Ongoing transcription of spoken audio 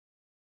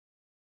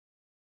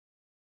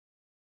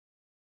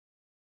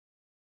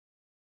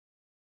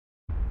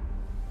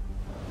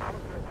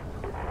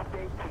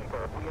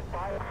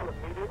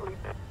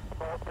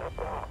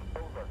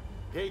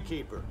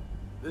Gatekeeper,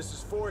 this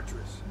is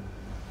Fortress.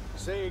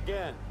 Say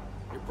again.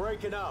 You're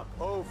breaking up.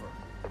 Over.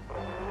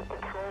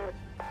 Patrol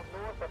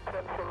north of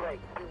Central Lake.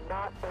 Do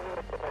not move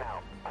it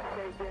now. I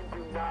say again,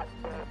 do not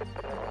move it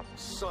now.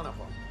 Son of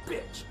a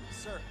bitch.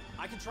 Sir,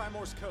 I can try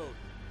Morse code.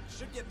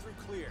 Should get through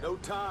clear. No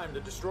time.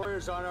 The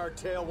destroyers on our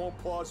tail won't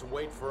pause and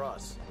wait for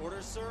us.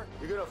 Orders, sir?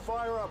 You're gonna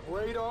fire up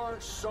radar,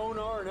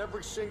 sonar, and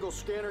every single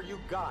scanner you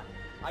got.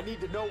 I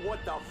need to know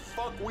what the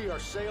fuck we are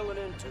sailing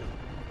into.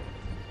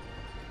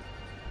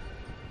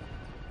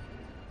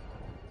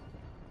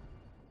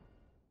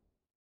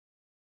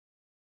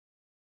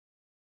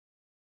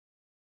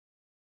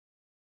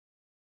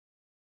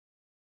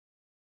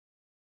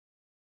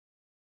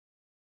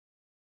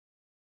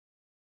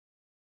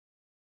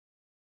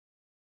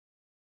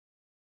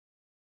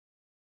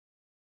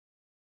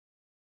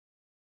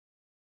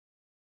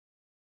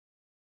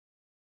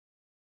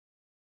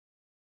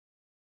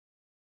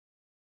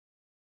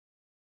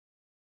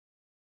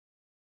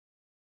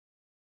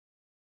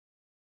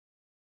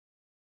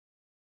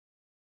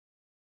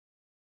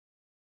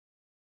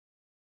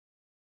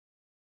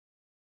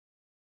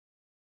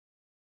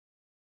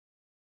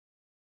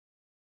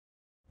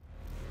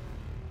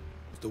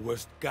 The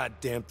worst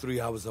goddamn 3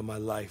 hours of my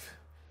life.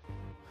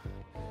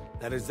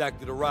 Not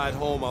exactly the ride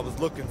home I was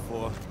looking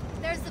for.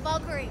 There's the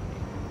Valkyrie.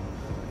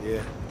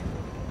 Yeah.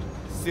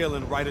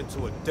 Sailing right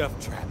into a death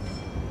trap.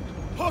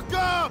 Hook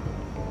up!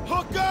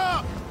 Hook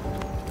up!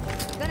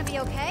 You gonna be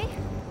okay?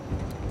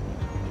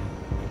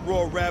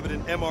 Raw Rabbit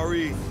and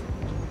MREs.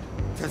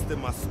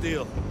 Testing my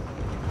steel.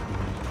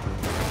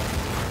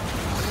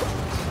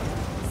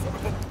 Son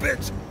of a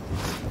bitch!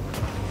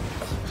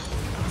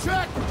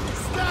 Check!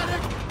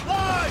 Static!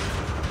 Line!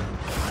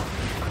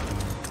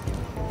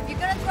 If you're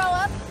gonna throw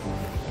up,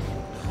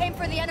 aim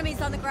for the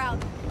enemies on the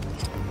ground.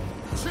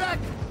 Check!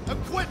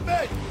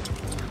 Equipment!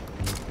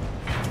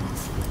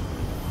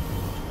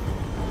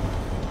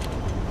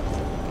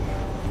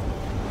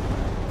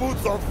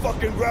 Boots on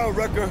fucking ground,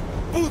 Wrecker!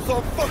 Boots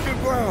on fucking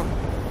ground!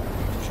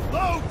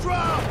 Low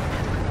drop!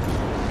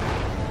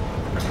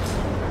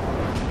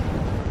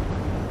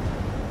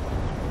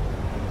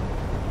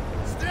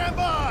 Stand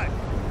by!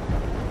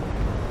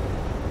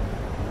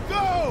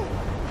 Go!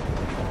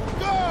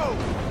 Go!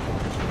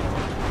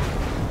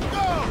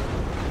 Go!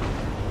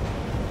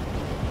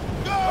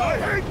 Go! I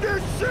hate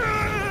this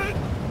shit!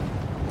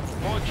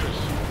 Fortress,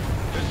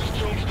 this is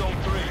Tombstone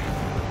 3.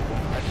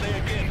 I say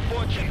again,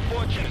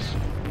 Fortress,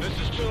 this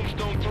is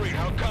Tombstone 3.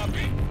 How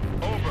copy?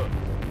 Over.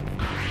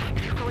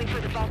 They're going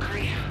for the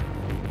Valkyrie.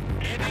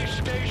 Any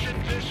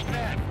station this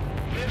net.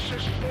 This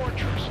is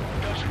Fortress.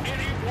 Does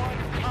anyone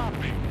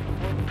copy?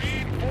 We're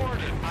being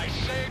boarded. I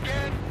say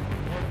again,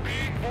 we're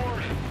being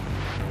boarded.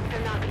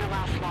 They're not gonna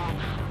last long.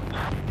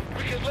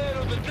 We can land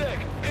on the deck.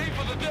 Aim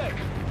for the deck.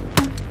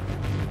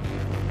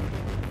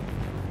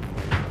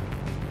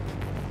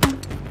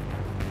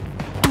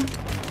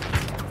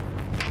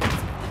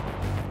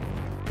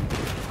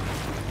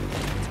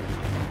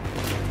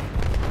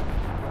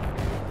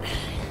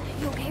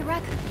 You okay,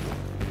 Wreck?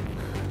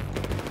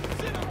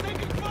 Shit, I'm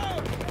taking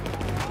fire!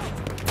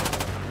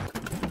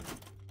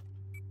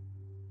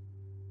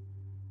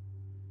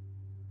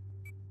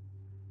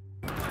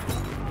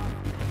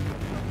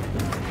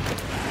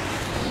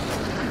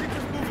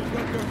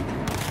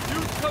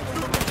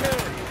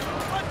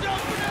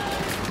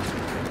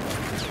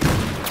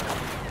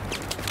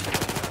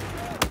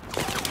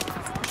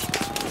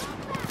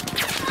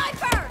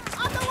 Sniper!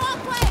 On the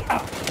walkway!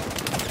 That's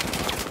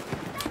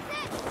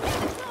it!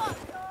 Take it to 'em!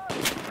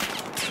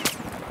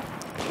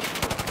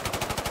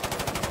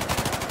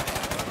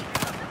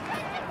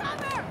 Take the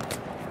cover!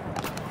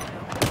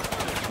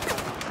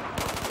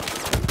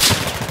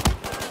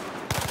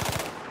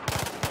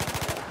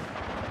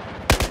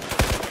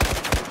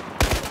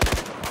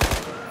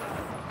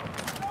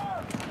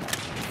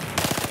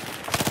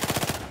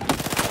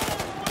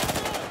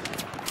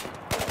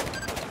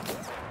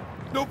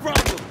 No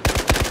problem!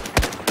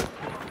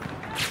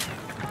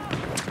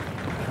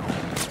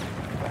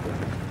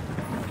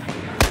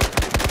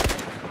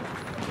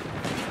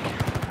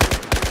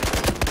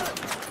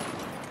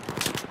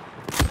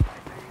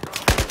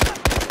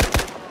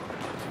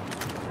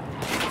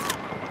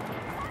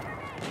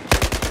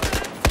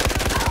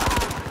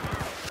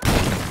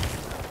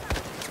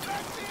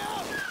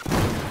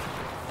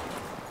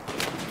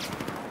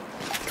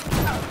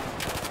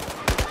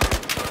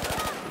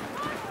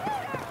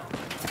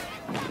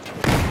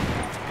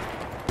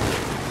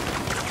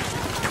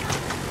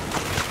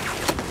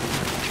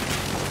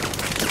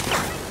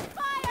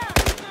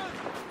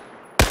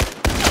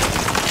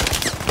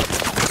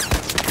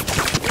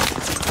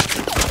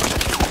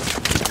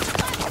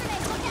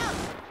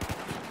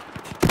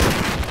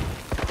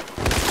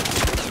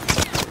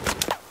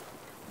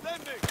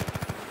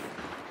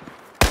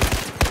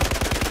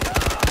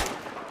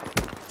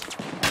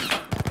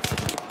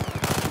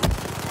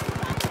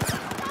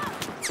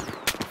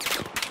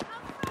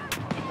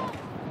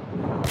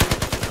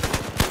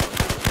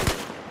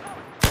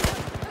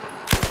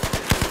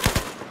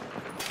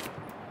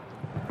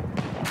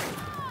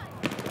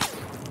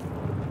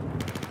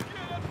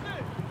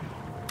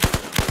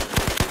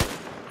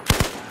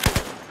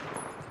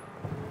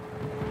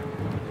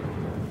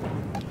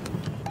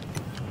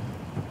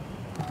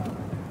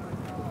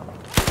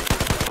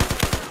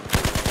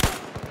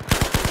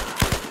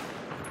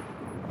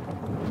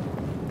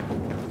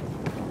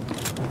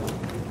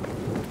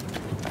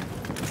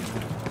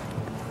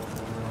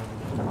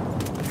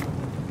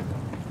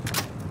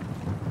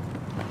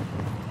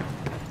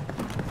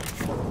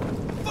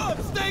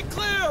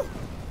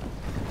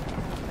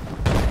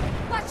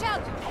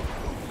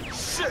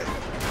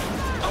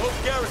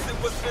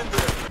 garrison was in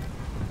there.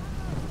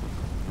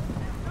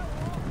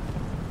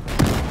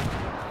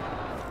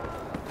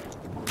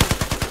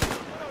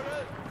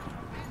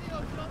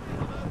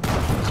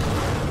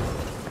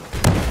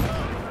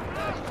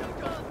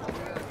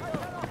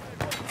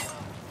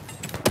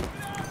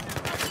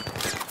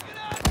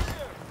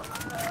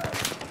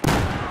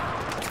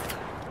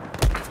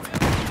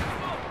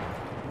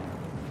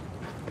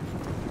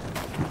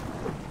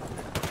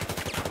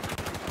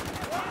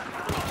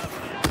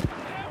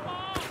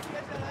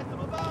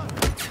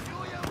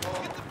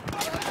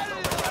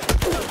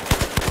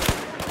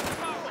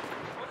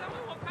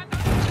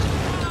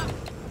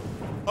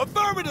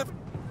 Affirmative!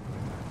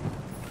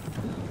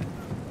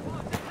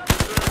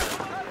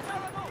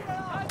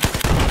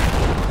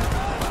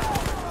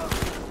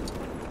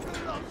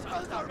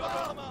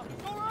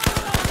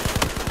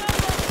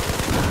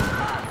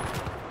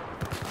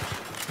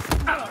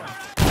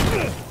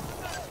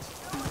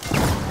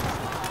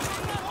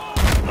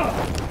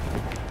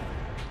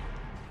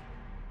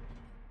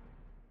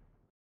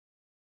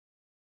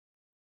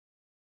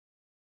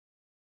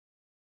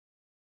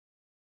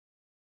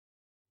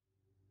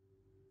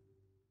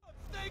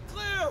 Stay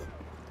clear!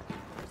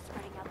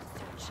 Spreading out the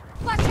search.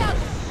 Watch out!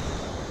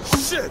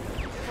 Shit!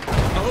 I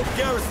hope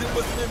garrison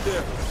wasn't in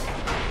there.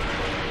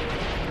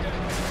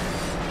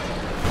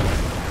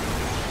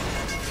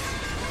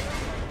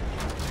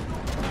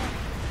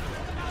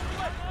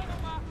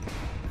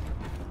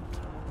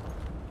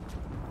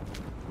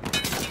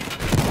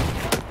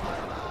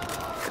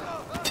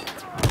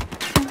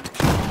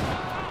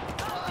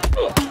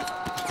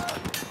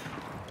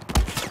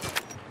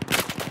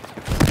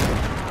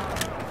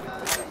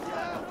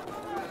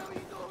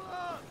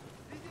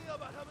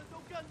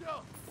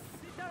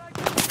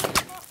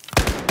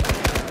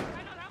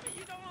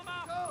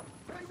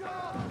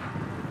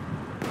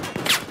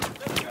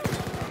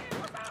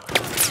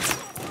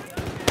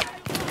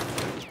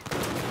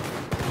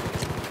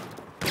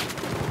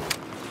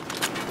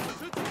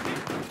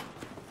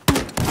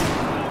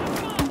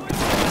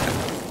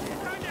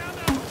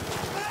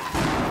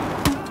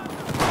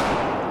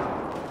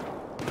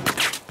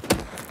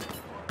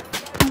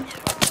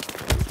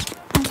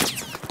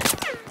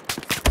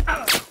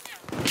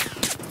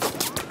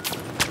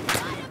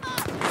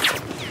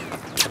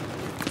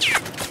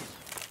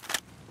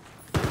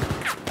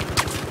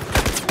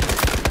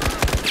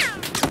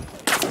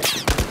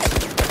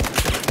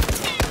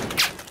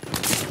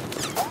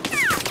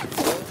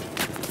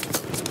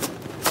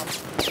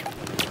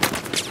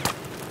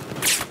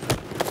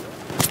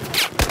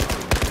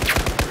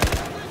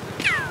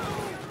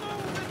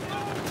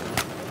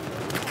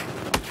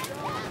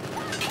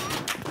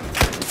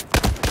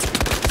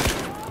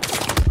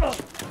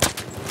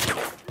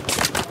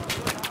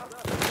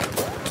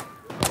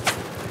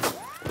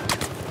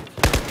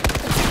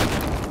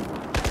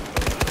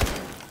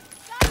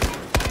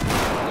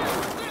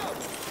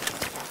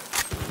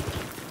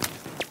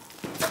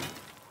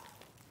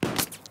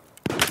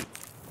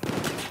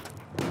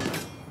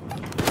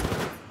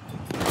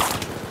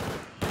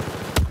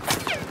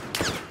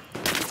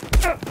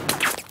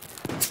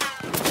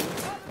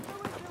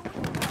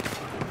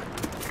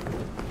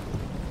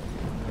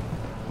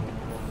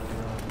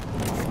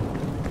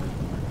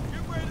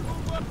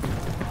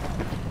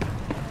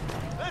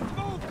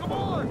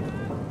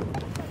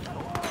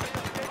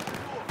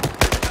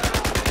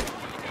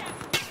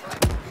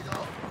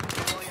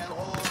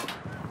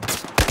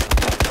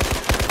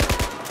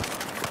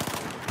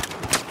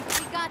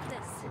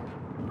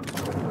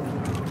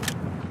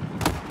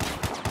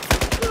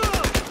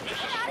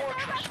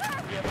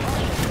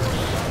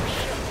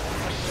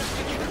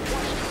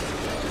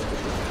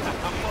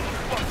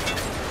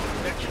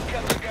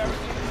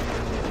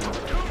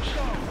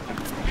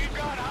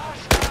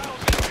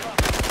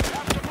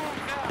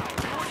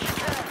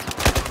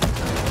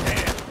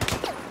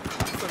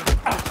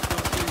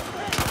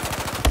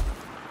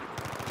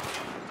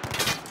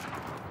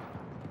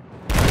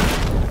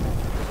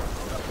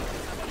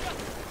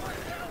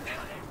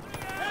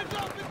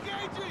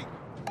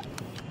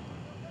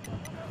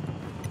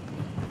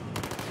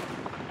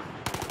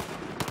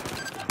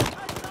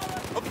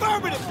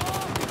 Affirmative!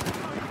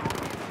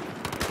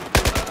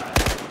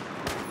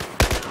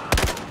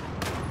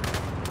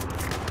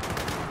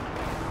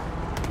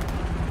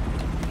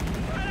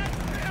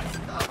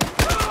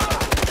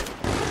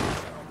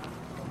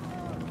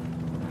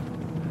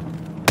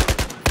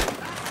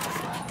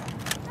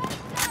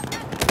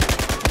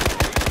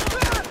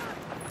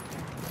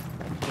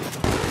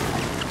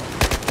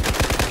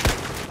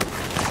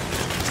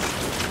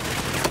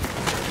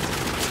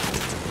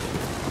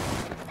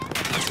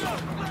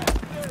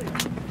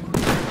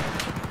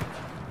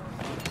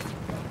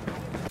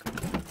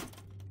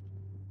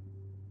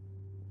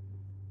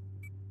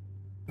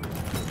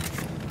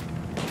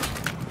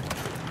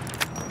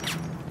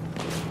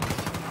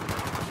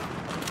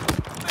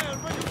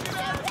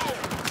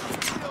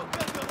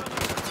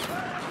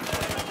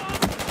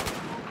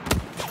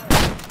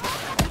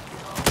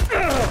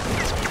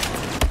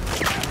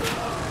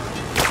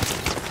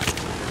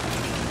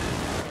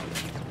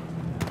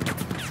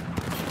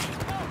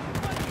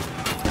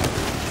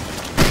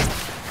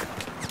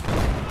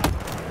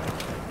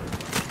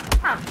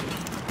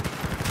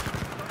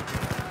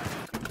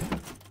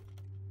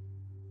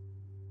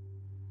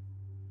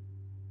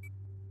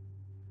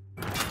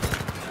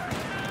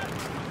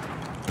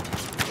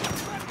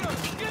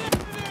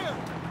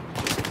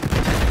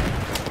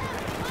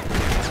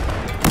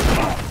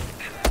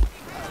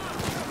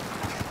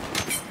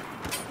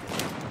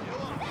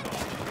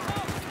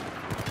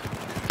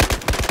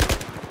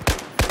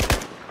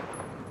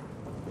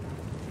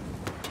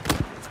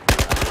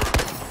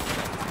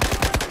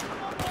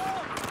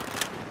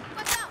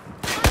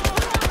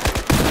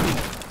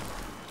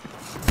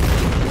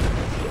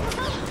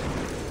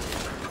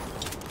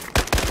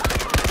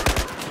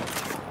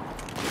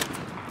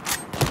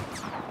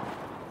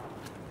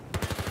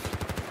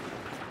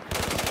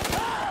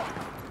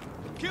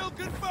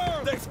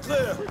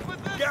 clear.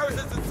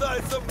 Garrison's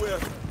inside somewhere.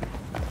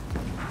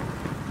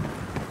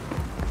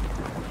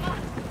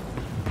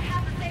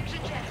 Have the section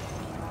check.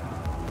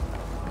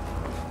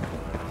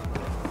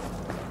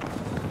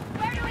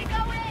 Where do we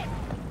go in?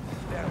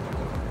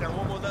 There,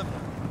 one more level.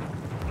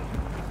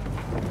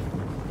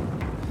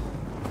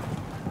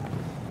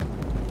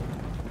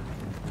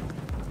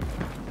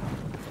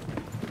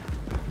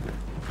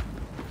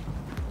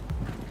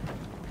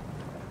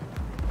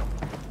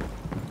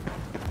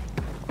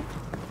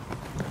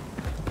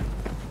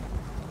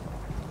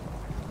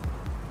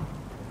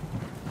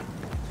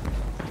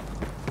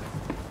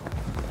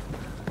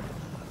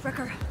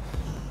 Wrecker,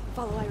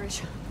 follow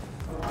Irish.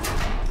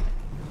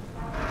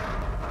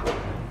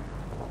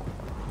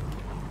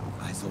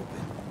 Eyes open.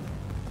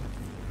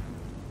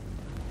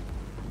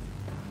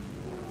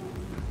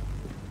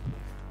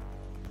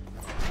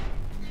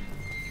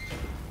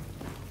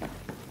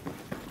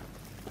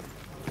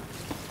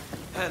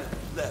 Hannah,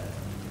 left.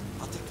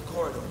 I'll take the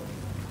corridor.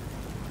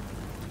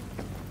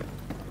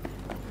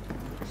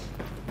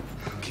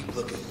 Keep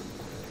looking.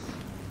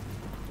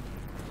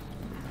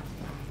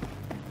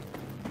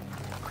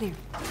 Clear.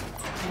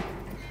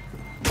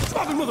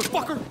 Drop it,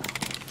 motherfucker!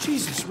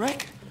 Jesus,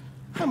 Rick.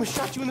 I almost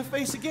shot you in the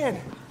face again.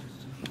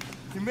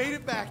 You made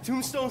it back.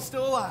 Tombstone's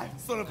still alive.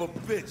 Son of a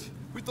bitch.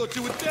 We thought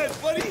you were dead,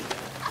 buddy.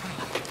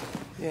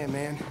 Yeah,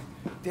 man.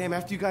 Damn,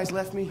 after you guys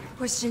left me,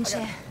 Where's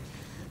Jinche?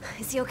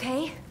 Is he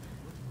okay?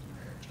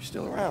 you're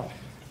still around.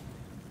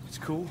 It's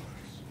cool.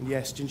 And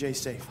yes, Jinjae's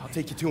safe. I'll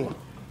take you to him.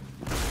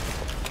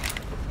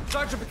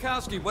 Sergeant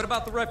Bukowski, what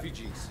about the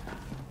refugees?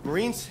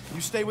 Marines,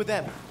 you stay with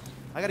them.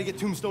 I gotta get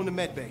Tombstone to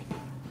med bay.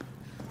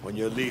 On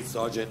your lead,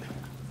 Sergeant.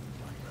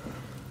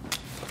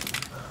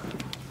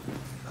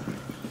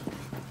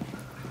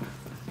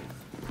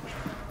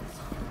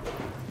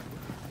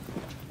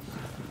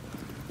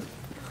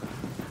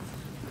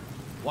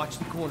 Watch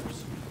the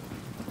corners.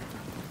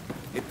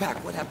 Hey,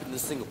 Pac, what happened to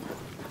Singapore?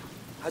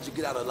 How'd you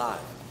get out alive?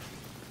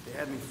 They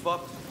had me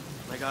fucked,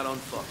 and I got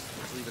unfucked.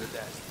 Let's leave it at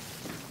that.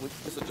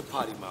 You're such a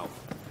potty mouth.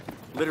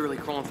 Literally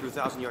crawling through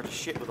 1,000 yards of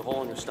shit with a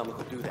hole in your stomach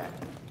will do that.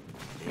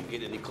 You ain't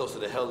get any closer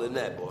to hell than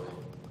that, boy.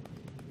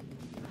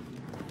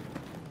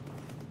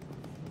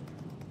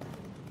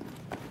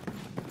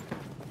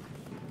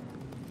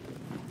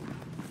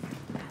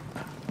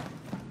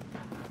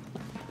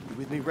 You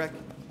with me, Rek?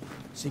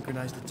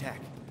 Synchronized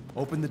attack.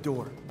 Open the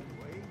door.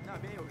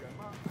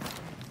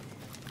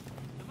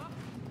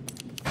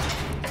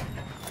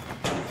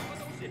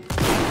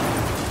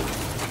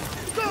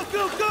 Go,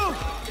 go, go!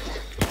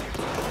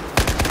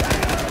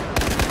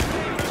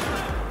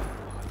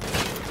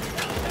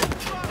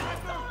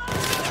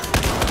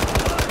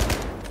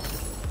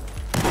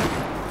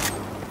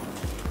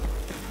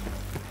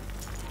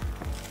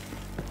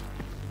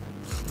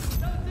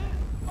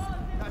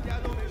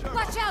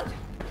 Watch out!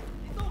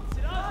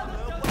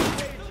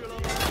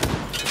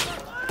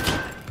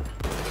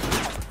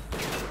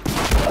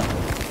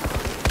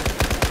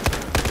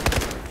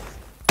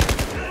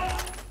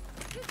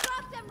 You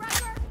dropped him,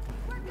 Wrecker!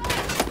 We're going!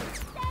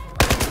 Stay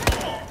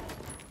away!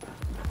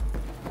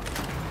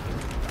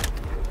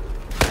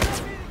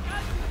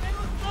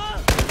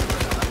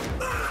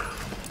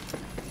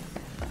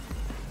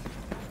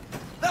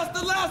 That's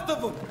the last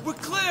of them! We're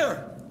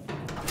clear!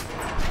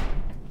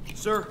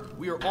 Sir,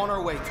 we are on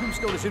our way.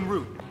 Tombstone is en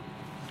route.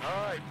 All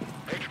right,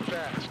 make it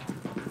fast.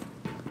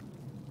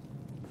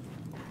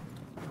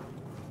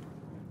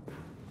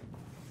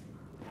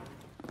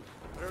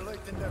 Better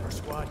late than never,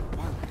 squad.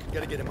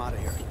 Gotta get him out of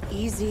here.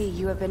 Easy,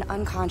 you have been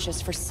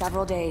unconscious for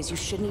several days. You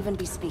shouldn't even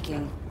be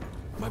speaking.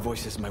 My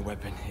voice is my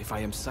weapon. If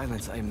I am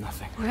silent, I am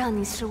nothing. 我让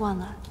你失望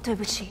了，对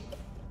不起。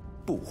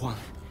不慌，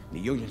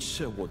你永远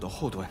是我的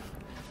后盾。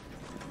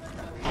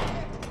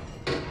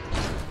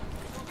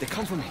They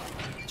come for me.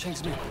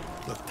 Chang's me.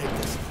 Look, take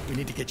this. We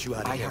need to get you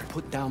out of I here. have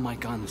put down my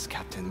guns,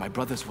 Captain. My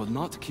brothers will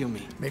not kill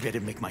me. Maybe I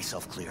didn't make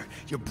myself clear.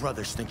 Your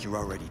brothers think you're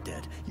already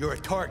dead. You're a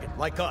target,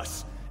 like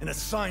us. An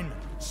assignment.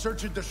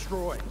 Search and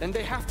destroy. Then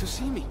they have to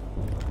see me.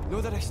 Know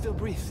that I still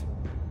breathe.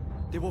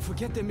 They will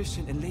forget their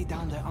mission and lay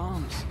down their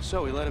arms.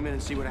 So, we let him in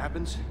and see what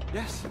happens?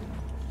 Yes.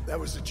 That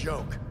was a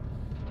joke.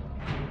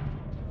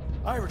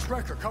 Irish,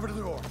 Wrecker, cover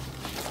the door.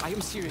 I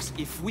am serious.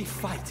 If we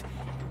fight,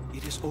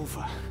 it is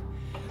over.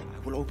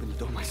 I will open the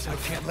door I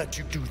myself. can't let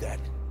you do that.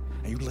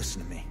 Now you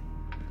listen to me.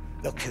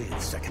 They'll kill you the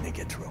second they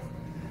get through.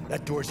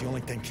 That door's the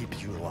only thing keeping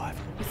you alive.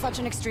 With such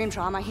an extreme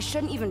trauma, he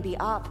shouldn't even be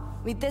up.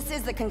 I mean, this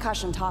is the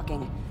concussion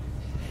talking.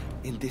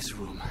 In this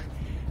room,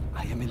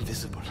 I am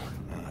invisible.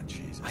 Oh,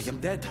 Jesus. I am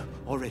dead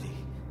already.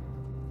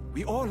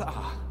 We all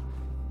are.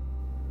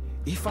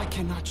 If I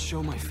cannot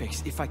show my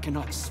face, if I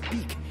cannot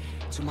speak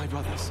to my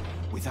brothers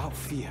without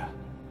fear,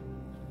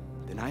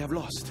 then I have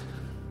lost.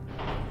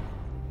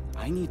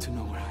 I need to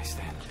know where I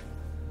stand.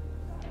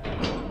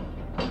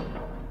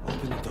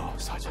 Open the door,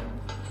 Sergeant.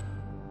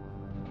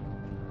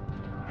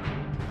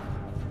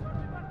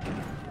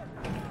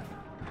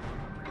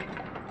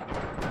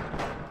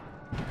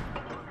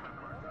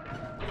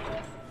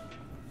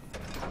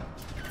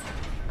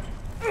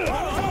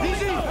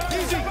 Easy,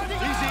 easy,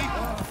 easy.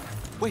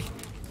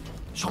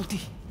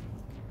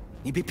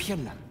 你被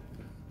骗了。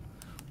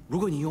如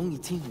果你用力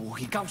听，我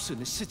会告诉你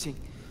的事情。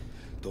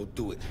Don't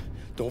do it.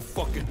 Don't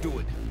fucking do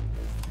it.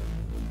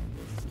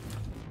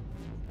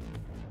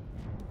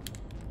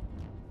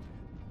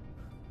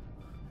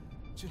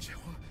 俊杰，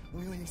我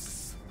们已经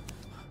死了。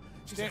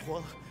俊杰活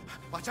了，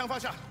把枪放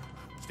下。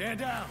Stand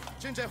down.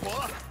 俊杰活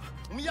了，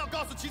我们要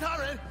告诉其他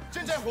人，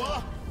俊杰活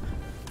了。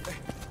哎，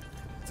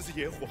这是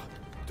野火，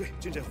对，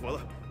俊杰活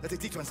了，在这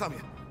地船上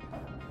面。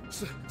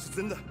是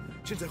真的，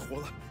俊杰活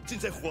了，俊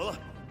杰活了。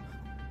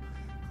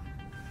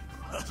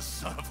The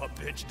son of a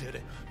bitch did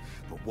it.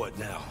 But what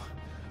now?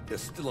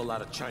 There's still a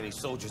lot of Chinese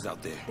soldiers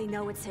out there. They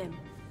know it's him.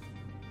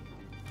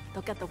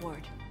 They'll get the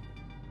word.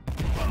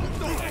 What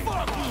the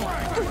fuck?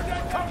 Where'd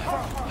that come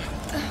from?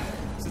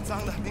 是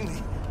张的，经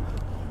理。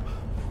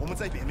我们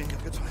在北面有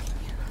个船，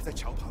在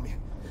桥旁边。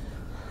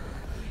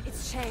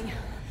It's Chang.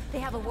 They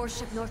have a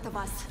warship north of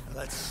us.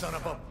 That son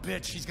of a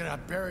bitch, he's gonna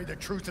bury the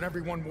truth and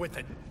everyone with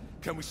it.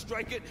 Can we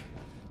strike it?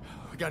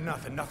 We got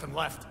nothing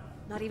left.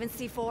 Not even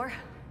C4?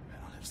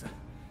 There's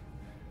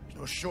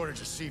no shortage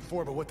of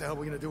C4, but what the hell are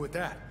we gonna do with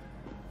that?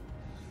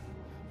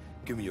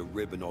 Give me a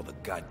rib and all the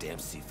goddamn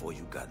C4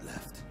 you got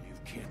left. You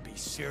can't be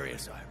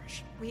serious,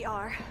 Irish. We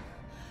are.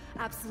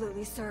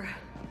 Absolutely, sir.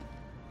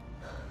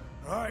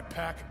 All right,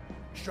 Pack.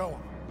 Show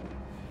him.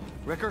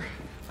 Ricker,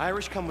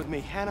 Irish, come with me.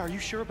 Hannah, are you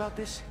sure about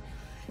this?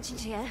 金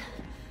智妍，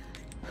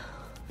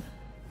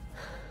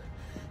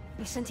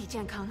你身体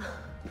健康。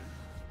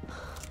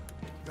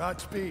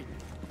 Godspeed.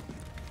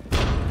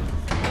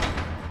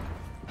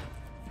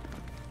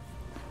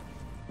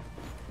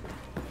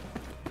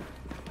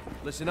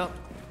 Listen up.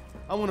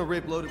 I want a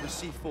rib loaded with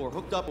C4,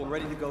 hooked up and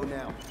ready to go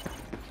now.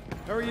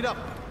 Hurry it up.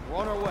 We're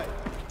on our way.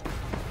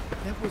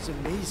 That was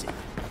amazing.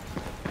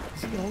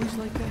 Is he always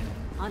like that?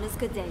 On his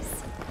good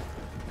days.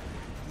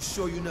 You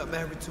sure you're not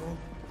married to him?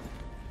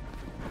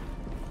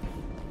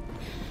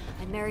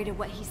 I'm married to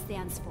what he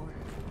stands for.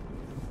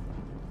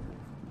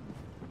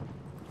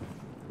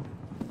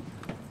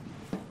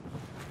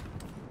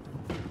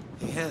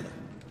 Hey, Hannah.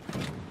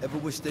 Ever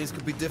wish things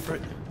could be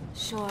different?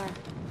 Sure.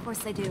 Of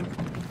course I do.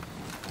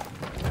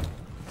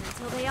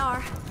 Until they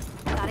are,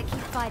 gotta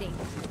keep fighting.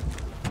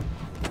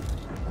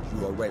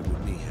 You all right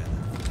with me,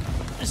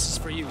 Hannah? This is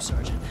for you,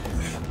 Sergeant.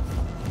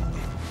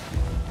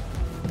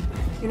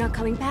 You're not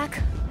coming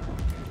back?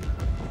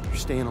 You're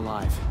staying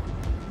alive.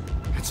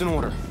 It's an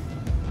order.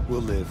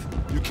 We'll live.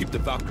 You keep the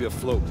Valkyrie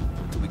afloat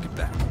until we get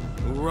back.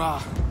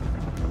 Hoorah!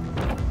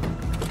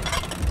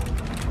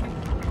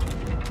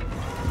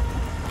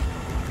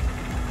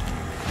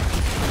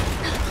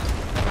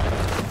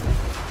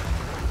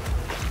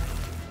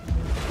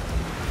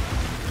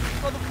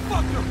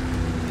 Motherfucker!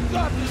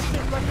 Stop this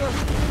shit, Wrecker!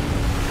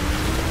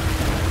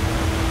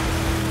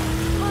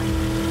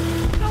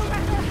 Go,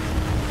 Wrecker!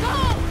 Go!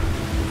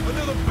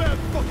 Another bad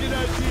fucking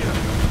idea!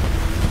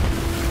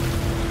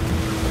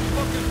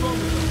 What the fuck is wrong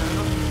with you,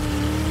 Hannah?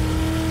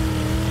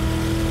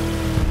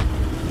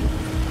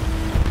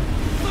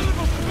 Son of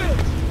a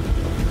bitch!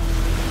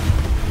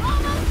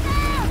 Almost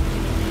there!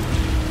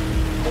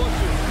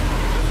 Fortress,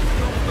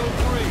 this is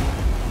 3.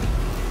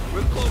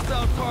 We're close to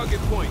our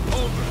target point.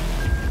 Over.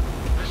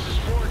 This is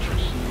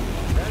Fortress.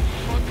 That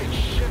fucking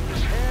ship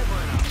is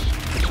hammering us.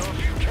 So if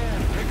you can,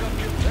 pick up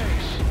your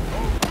pace.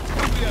 Over.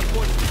 Copy that,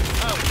 Fortress.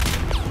 Out.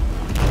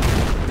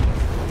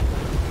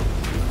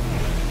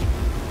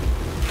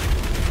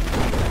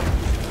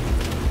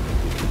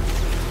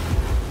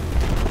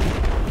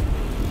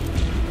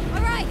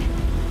 All right,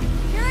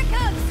 here it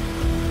comes.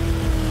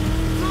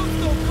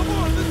 Tombstone, come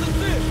on, this is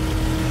it!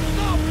 It's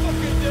our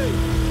fucking day!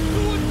 Do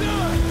or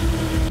die!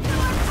 Do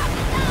or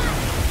fucking die!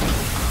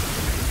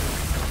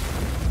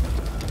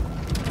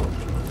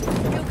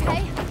 You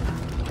okay?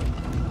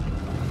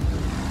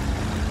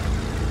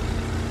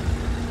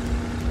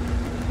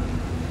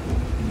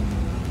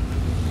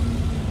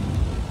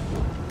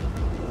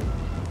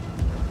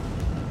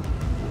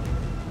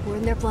 We're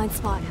in their blind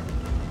spot.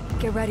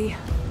 Get ready.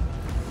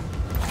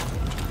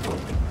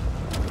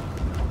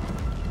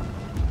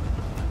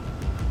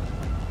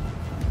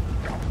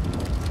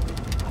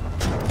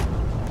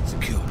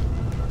 Secure.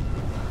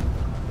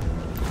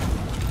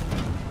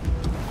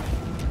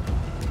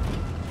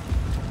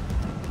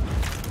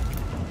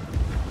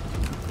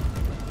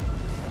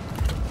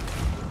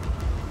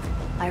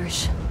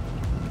 Irish.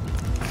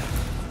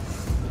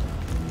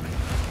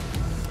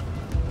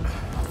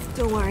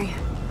 Don't worry.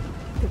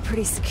 They're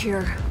pretty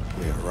secure.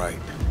 Yeah, right.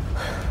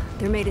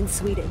 They're made in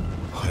Sweden.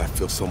 Oh, that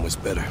feels so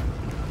much better.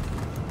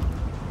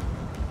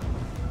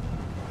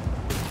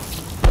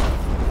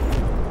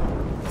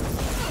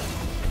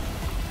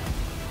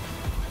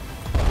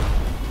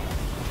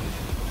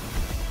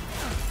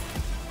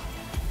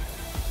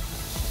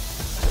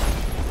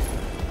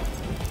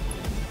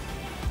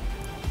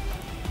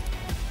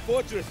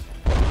 Fortress,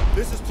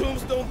 this is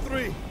Tombstone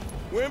 3.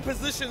 We're in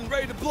position and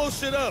ready to blow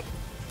shit up.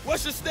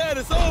 What's your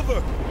status?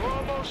 Over! We're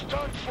almost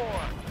done for,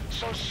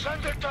 so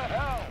send it to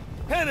hell!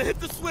 Hannah, hit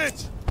the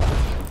switch!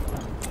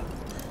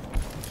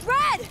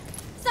 Red!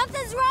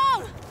 Something's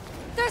wrong!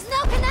 There's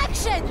no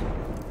connection!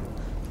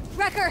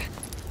 Wrecker,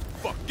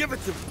 Fuck, give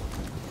it to me.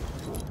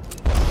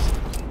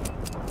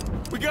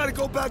 We gotta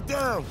go back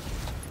down.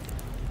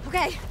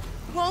 Okay,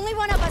 well, only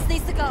one of us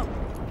needs to go.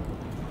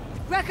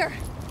 Wrecker,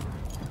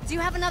 do you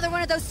have another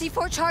one of those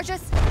C4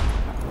 charges?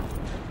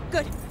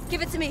 Good,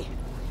 give it to me.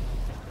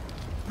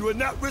 You are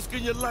not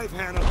risking your life,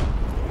 Hannah.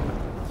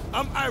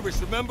 I'm Irish,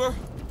 remember?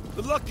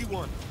 The lucky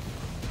one.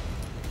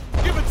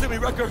 Give it to me,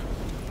 Wrecker.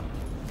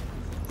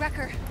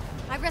 Wrecker,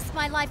 I risk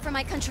my life for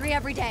my country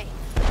every day.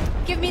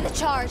 Give me the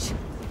charge.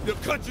 Your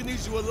country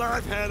needs you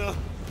alive, Hannah.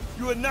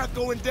 You are not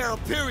going down,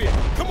 period.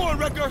 Come on,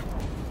 Wrecker.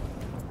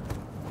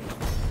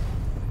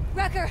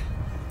 Wrecker,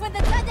 when the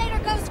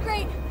detonator goes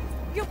green,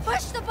 you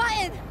push the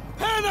button!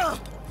 Hannah!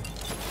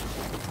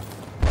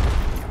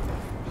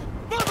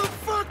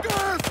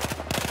 Motherfuckers!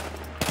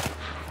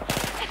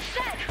 It's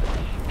set!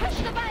 Push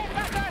the button,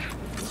 Wrecker!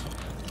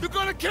 You're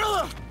gonna kill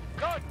her!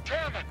 God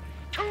damn it!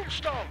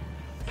 Tombstone!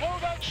 Blow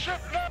that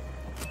ship now!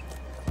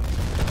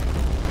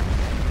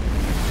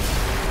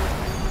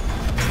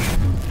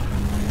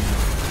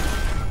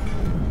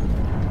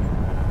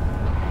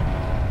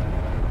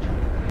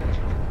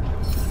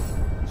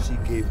 She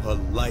gave her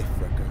life,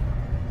 Wrecker.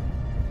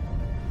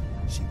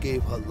 She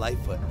gave her life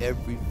for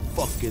every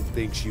fucking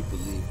thing she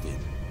believed in.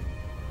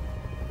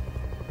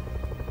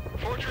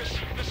 Fortress,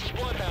 this is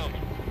Bloodhound.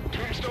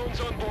 Tombstone's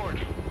on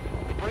board.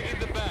 We're bringing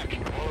them back.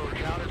 All are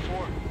accounted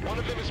for. One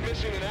of them is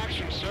missing in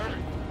action, sir.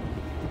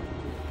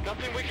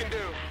 Nothing we can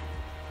do.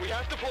 We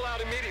have to pull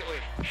out immediately.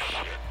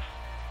 Shit.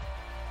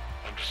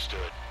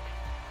 Understood.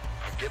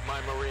 I'll get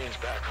my Marines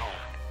back home.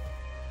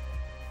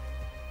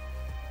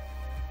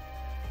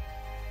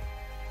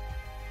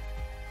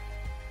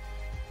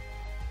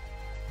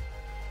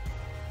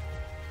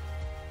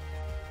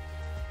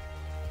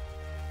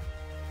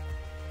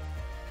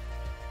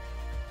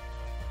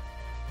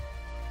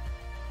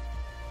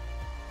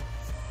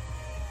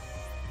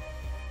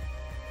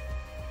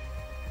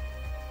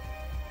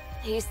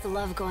 I used to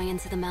love going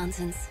into the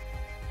mountains.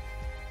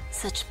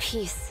 Such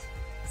peace,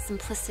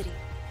 simplicity.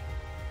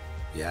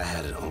 Yeah, I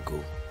had an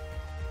uncle.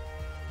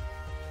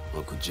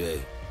 Uncle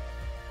Jay.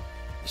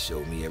 He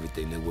showed me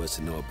everything there was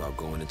to know about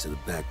going into the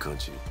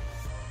backcountry.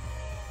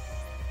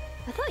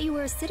 I thought you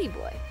were a city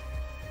boy.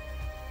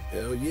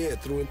 Hell yeah,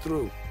 through and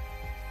through.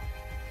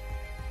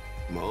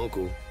 My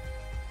uncle,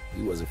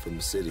 he wasn't from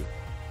the city.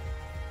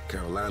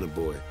 Carolina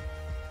boy.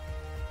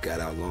 Got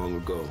out long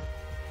ago.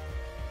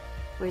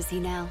 Where's he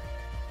now?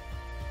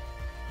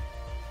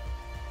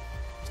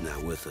 He's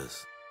not with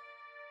us.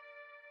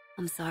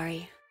 I'm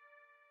sorry.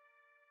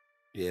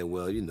 Yeah,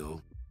 well, you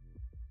know.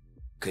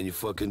 Can you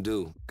fucking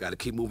do? Gotta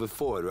keep moving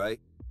forward, right?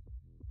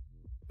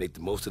 Make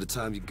the most of the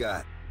time you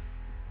got.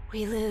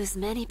 We lose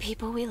many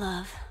people we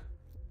love.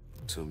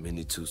 Too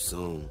many too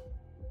soon.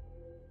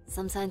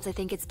 Sometimes I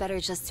think it's better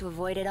just to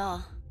avoid it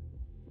all.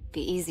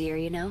 Be easier,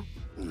 you know?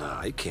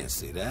 Nah, you can't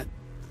say that.